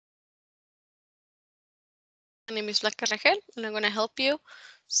My name is Blanca Rangel, and I'm going to help you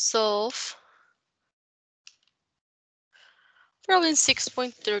solve problem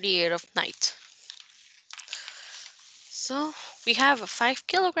 6.38 of night. So we have a 5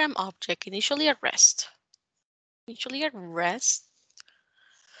 kilogram object initially at rest.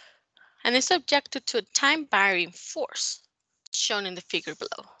 And is subjected to a time varying force shown in the figure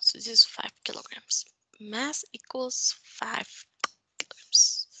below. So this is 5 kilograms. Mass equals 5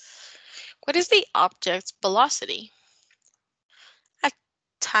 kilograms. What is the object's velocity at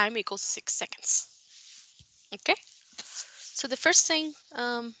time equals 6 seconds? Okay, so the first thing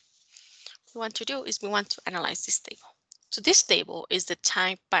we want to do is we want to analyze this table. So this table is the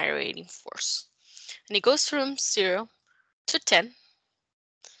time varying force, and it goes from 0 to 10,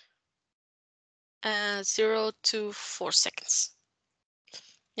 0 to 4 seconds.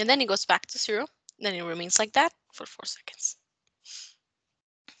 And then it goes back to 0, then it remains like that for 4 seconds.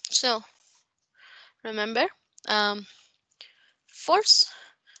 So remember, force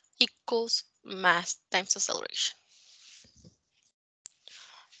equals mass times acceleration.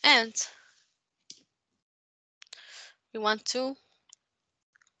 And we want to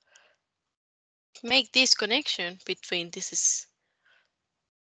make this connection between this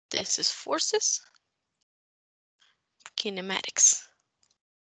is forces, kinematics.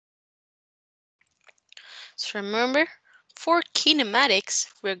 So remember, for kinematics,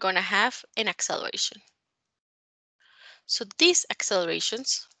 we're going to have an acceleration. So these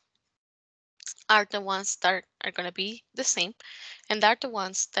accelerations are the ones that are going to be the same, and they're the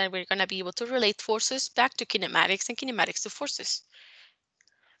ones that we're going to be able to relate forces back to kinematics and kinematics to forces.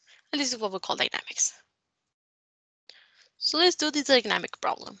 And this is what we call dynamics. So let's do this dynamic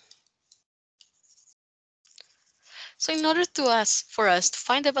problem. So in order for us to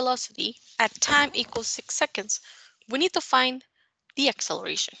find the velocity at time equals 6 seconds, we need to find the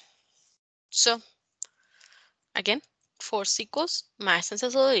acceleration. So again, force equals mass times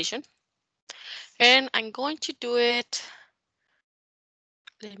acceleration. And I'm going to do it.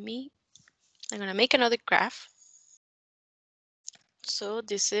 I'm going to make another graph. So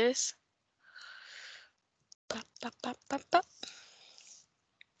this is So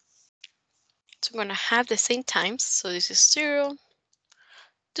I'm going to have the same times. So this is 0,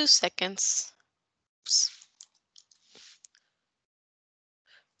 2 seconds,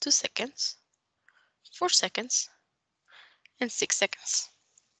 2 seconds, 4 seconds, and 6 seconds.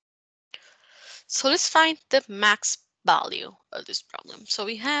 So let's find the max value of this problem. So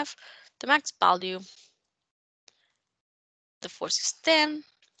we have the max value. The force is 10.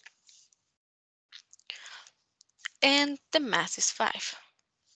 And the mass is 5.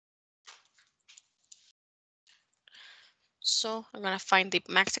 So I'm going to find the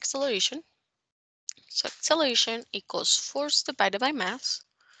max acceleration. So acceleration equals force divided by mass.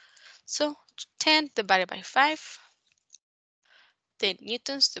 So 10 divided by 5. 10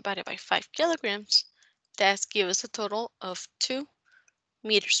 newtons divided by 5 kilograms. That gives us a total of 2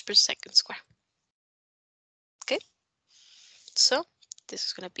 meters per second square. Okay, so this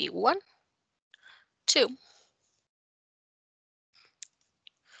is going to be 1, 2.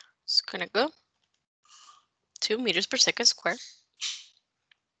 It's going to go 2 meters per second square.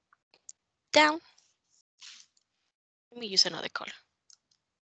 Down. Let me use another color.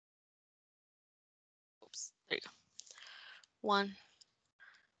 Oops, there you go. 1,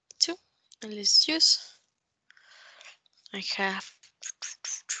 2, and let's use. I have.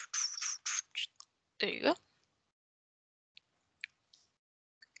 There you go.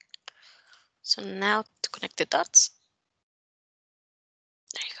 So now to connect the dots.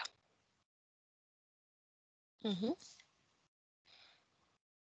 There you go.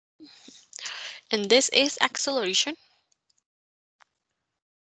 And this is acceleration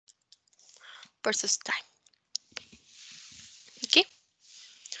versus time. Okay.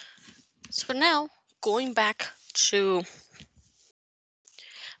 So now going back to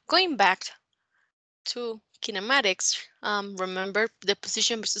kinematics, remember the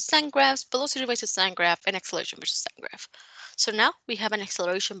position versus time graphs, velocity versus time graph, and acceleration versus time graph. So now we have an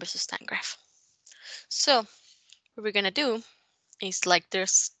acceleration versus time graph. So what we're gonna do is like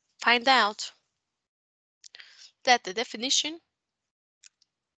this, find out that the definition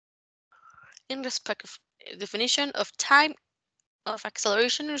of time of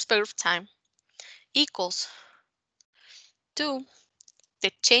acceleration in respect of time equals to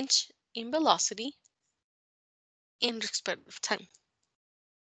the change in velocity in respect of time.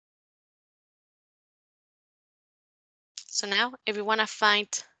 So now if we want to find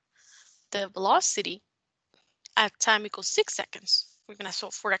the velocity at time equals 6 seconds, we're going to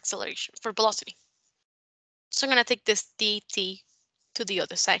solve for acceleration, for velocity. So I'm going to take this dt to the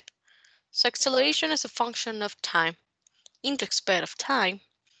other side. So acceleration as a function of time into speed of time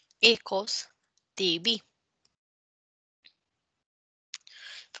equals dv.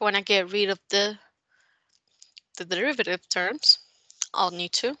 If I want to get rid of the derivative terms, I'll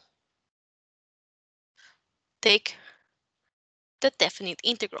need to take the definite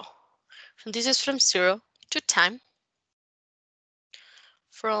integral. And this is from 0 to time,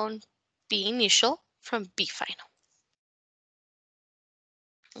 from b initial, from b final.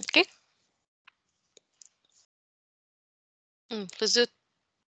 Okay. Let's do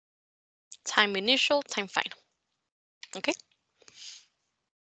time initial, time final. Okay.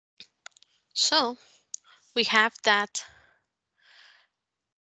 So we have that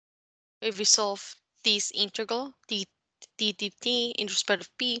if we solve this integral, d dt in respect of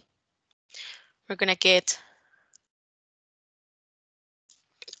b, we're going to get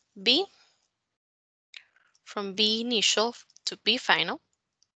b from b initial to b final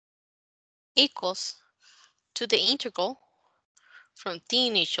equals to the integral from t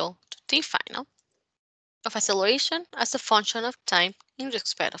initial to t final of acceleration as a function of time in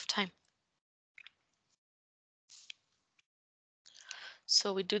respect of time.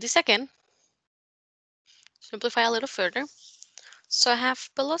 So we do this again. Simplify a little further. So I have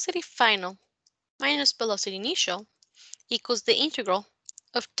velocity final minus velocity initial equals the integral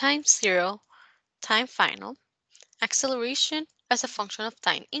of time 0, time final, acceleration as a function of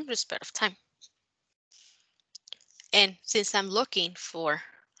time in respect of time. And since I'm looking for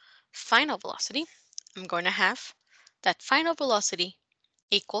final velocity, I'm going to have that final velocity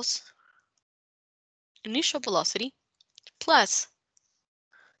equals initial velocity plus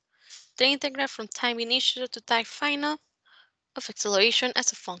the integral from time initial to time final of acceleration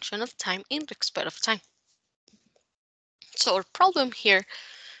as a function of time in respect of time. So our problem here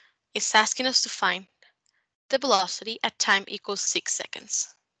is asking us to find the velocity at time equals 6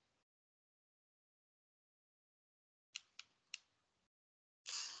 seconds.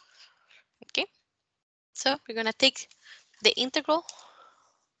 Okay, so we're going to take the integral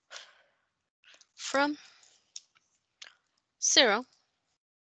from 0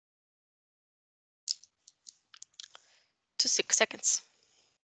 to 6 seconds.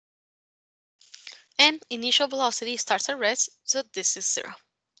 And initial velocity starts at rest, so this is 0.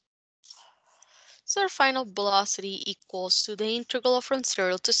 So our final velocity equals to the integral from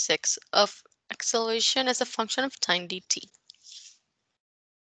 0 to 6 of acceleration as a function of time dt.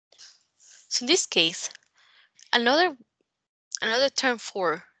 So in this case, another term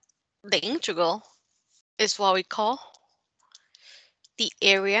for the integral is what we call the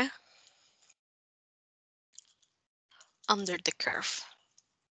area under the curve.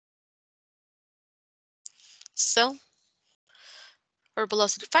 So our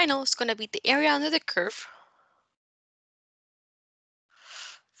velocity final is going to be the area under the curve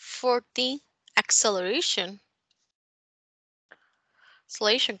for the acceleration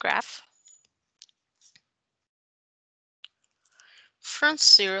graph from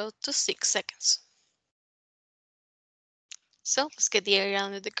 0 to 6 seconds. So let's get the area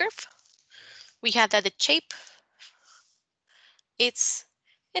under the curve. We have that the shape, it's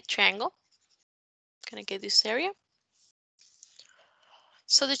a triangle. Gonna get this area.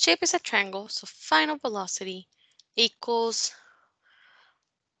 So the shape is a triangle, so final velocity equals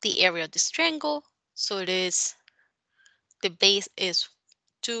the area of this triangle. So it is, the base is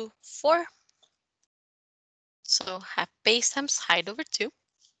 2, 4. So have base times height over 2.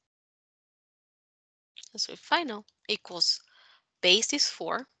 So final equals base is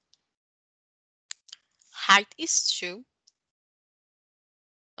 4, height is 2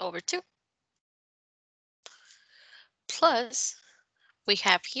 over 2. Plus, we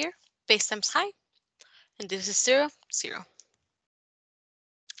have here base times height, and this is 0, 0,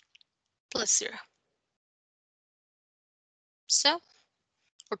 plus 0. So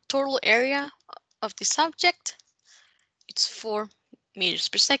our total area of this object, it's 4 meters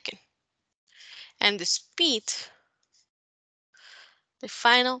per second. And the speed, the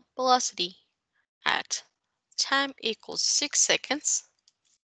final velocity at time equals 6 seconds,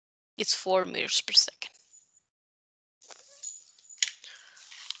 it's 4 meters per second.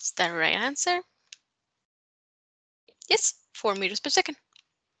 Is that the right answer? Yes, 4 meters per second.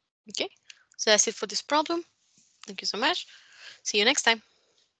 Okay, so that's it for this problem. Thank you so much. See you next time.